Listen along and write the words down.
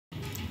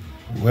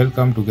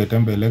Welcome to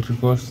Getembe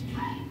Electricals.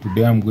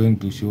 Today I'm going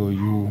to show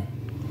you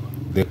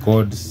the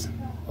codes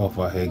of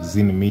a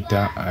Hexin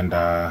meter and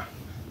a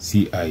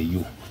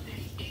CIU.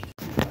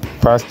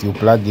 First you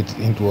plug it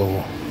into a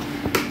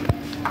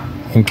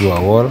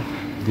wall.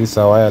 This is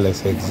a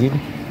wireless Hexin.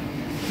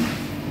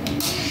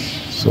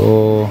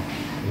 So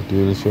it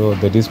will show,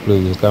 the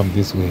display will come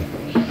this way.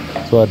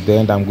 So at the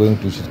end I'm going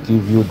to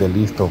give you the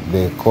list of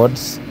the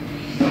codes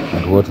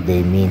and what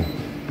they mean.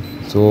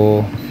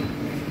 So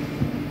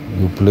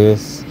you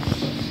place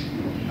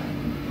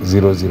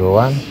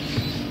 001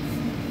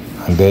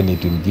 and then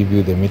it will give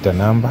you the meter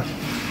number.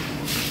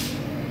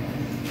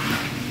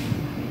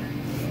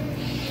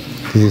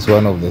 This is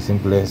one of the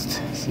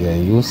simplest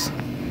CIUs.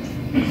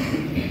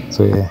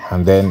 So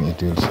and then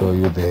it will show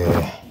you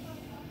the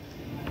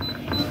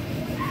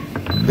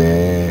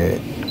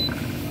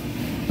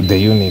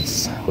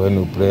units. When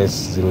you press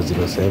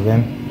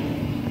 007,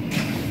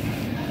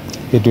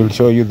 it will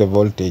show you the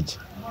voltage.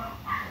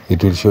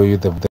 It will show you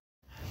the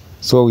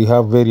so we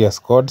have various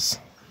codes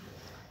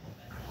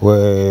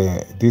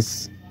where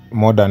these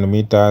modern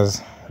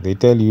meters, they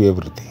tell you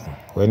everything.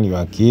 When you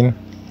are keen,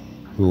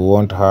 you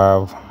won't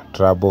have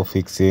trouble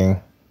fixing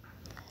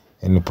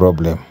any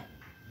problem.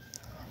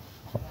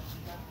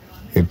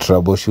 It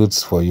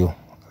troubleshoots for you.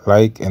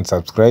 Like and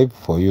subscribe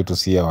for you to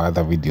see our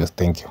other videos.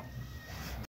 Thank you.